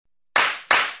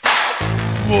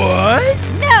What?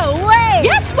 No way!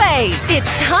 Yes way!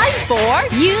 It's time for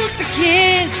News for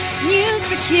Kids! News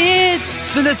for Kids!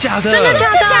 真的假的？真的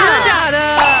假的？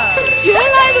原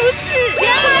来如此！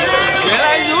原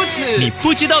来如此！你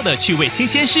不知道的趣味新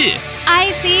鲜事。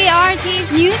ICRT's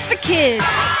News for Kids!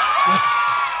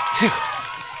 2,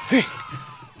 3.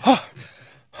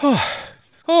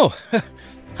 Oh,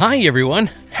 hi everyone.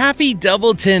 Happy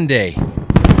Double 10 Day.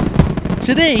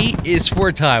 Today is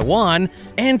for Taiwan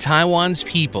and Taiwan's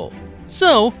people.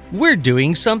 So, we're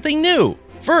doing something new.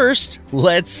 First,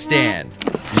 let's stand.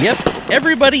 Yep,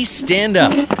 everybody stand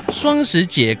up. 双十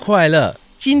节快乐。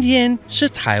今天是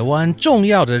台湾重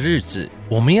要的日子，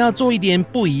我们要做一点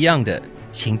不一样的。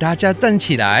请大家站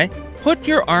起来。Put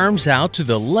your arms out to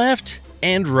the left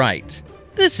and right.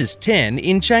 This is 10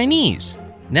 in Chinese.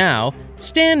 Now,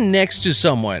 stand next to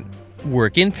someone.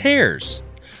 Work in pairs.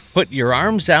 Put your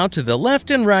arms out to the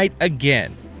left and right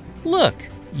again. Look,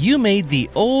 you made the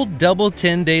old Double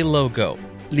 10 Day logo.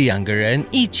 两个人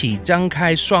一起张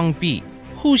开双臂，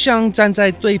互相站在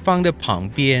对方的旁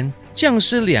边。这样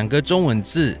是两个中文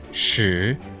字，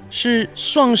十是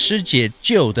双十节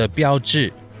旧的标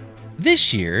志。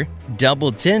This year,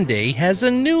 Double 10 Day has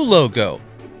a new logo.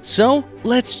 So,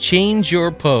 let's change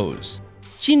your pose.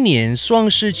 今年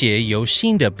双十节有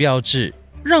新的标志，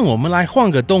让我们来换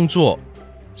个动作。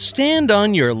Stand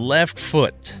on your left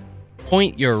foot.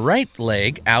 Point your right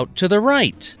leg out to the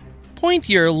right. Point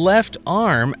your left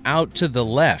arm out to the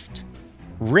left.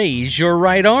 Raise your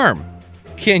right arm.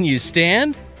 Can you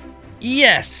stand?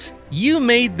 Yes, you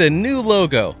made the new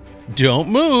logo. Don't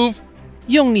move.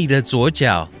 用你的左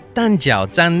脚单脚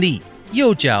站立，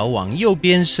右脚往右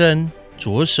边伸，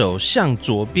左手向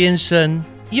左边伸，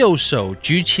右手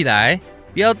举起来，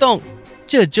不要动。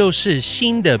这就是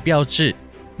新的标志。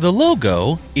The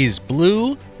logo is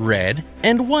blue, red,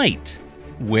 and white.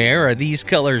 Where are these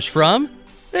colors from?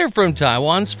 They're from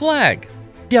Taiwan's flag.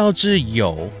 标志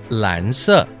有蓝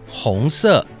色、红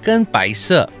色跟白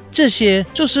色，这些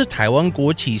就是台湾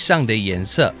国旗上的颜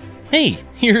色。Hey,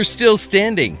 you're still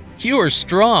standing. You are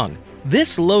strong.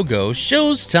 This logo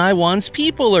shows Taiwan's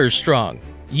people are strong.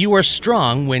 You are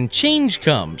strong when change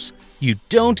comes. You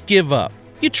don't give up.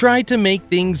 You try to make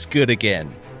things good again.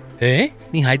 诶，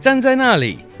你还站在那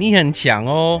里，你很强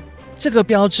哦。这个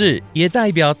标志也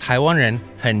代表台湾人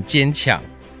很坚强，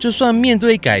就算面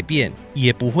对改变，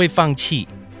也不会放弃。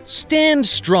Stand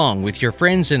strong with your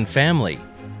friends and family.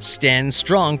 Stand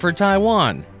strong for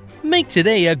Taiwan. Make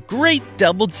today a great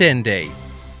Double 10 Day.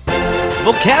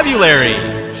 Vocabulary.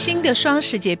 新的双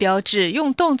十节标志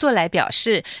用动作来表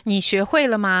示，你学会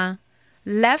了吗？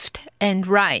 Left and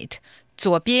right,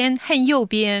 左边和右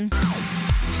边。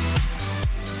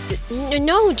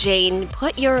No, Jane,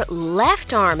 put your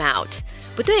left arm out.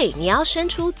 不对，你要伸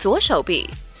出左手臂。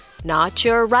Not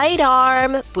your right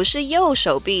arm, 不是右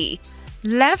手臂。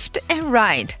Left and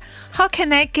right, how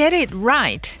can I get it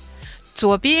right?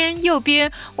 左边、右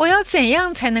边，我要怎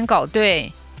样才能搞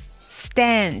对？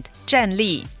 Stand, 站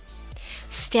立。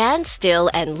Stand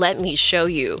still and let me show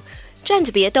you. 站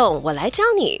着别动，我来教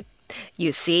你。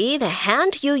You see, the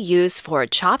hand you use for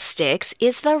chopsticks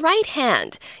is the right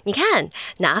hand. 你看，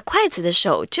拿筷子的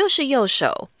手就是右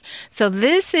手。So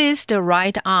this is the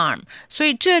right arm. 所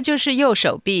以这就是右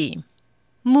手臂。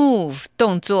Move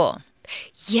动作。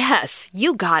Yes,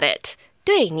 you got it.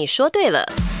 对，你说对了。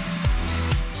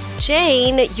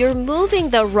Jane, you're moving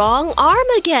the wrong arm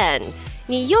again.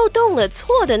 你又动了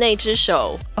错的那只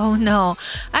手。Oh no,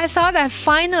 I thought I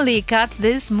finally got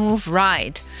this move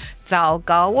right. 糟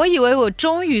糕，我以为我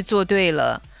终于做对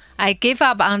了。I give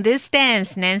up on this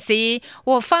dance, Nancy.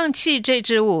 我放弃这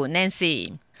支舞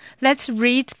Nancy. Let's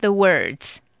read the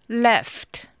words.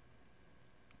 Left.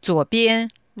 左边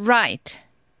right.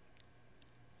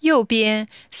 右边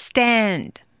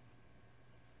stand.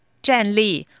 站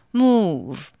立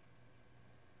move.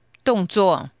 动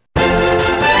作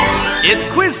It's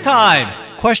quiz time.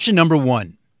 Question number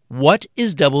 1. What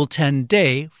is Double 10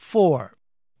 Day for?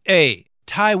 A.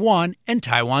 Taiwan and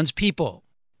Taiwan's people.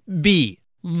 B.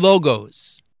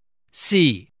 Logos.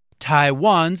 C.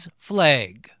 Taiwan's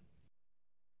flag.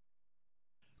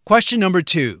 Question number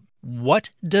 2.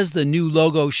 What does the new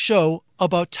logo show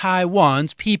about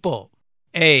Taiwan's people?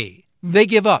 A. They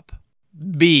give up.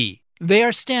 B. They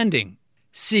are standing.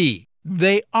 C.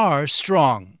 They are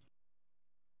strong.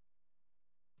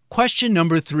 Question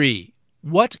number 3.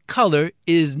 What color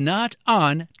is not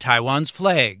on Taiwan's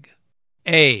flag?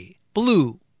 A.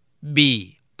 Blue.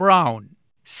 B. Brown.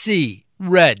 C.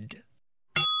 Red.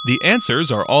 The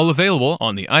answers are all available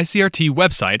on the ICRT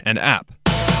website and app.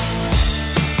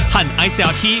 和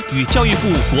ICRT 与教育部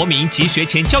国民及学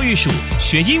前教育署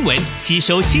学英文，吸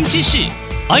收新知识。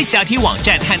iCRT 网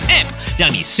站和 App， 让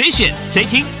你随选随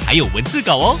听，还有文字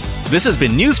稿哦。This has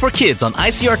been News for Kids on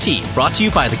ICRT, brought to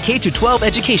you by the K-12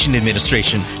 Education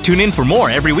Administration. Tune in for more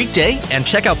every weekday and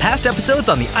check out past episodes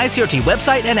on the ICRT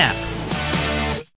website and app.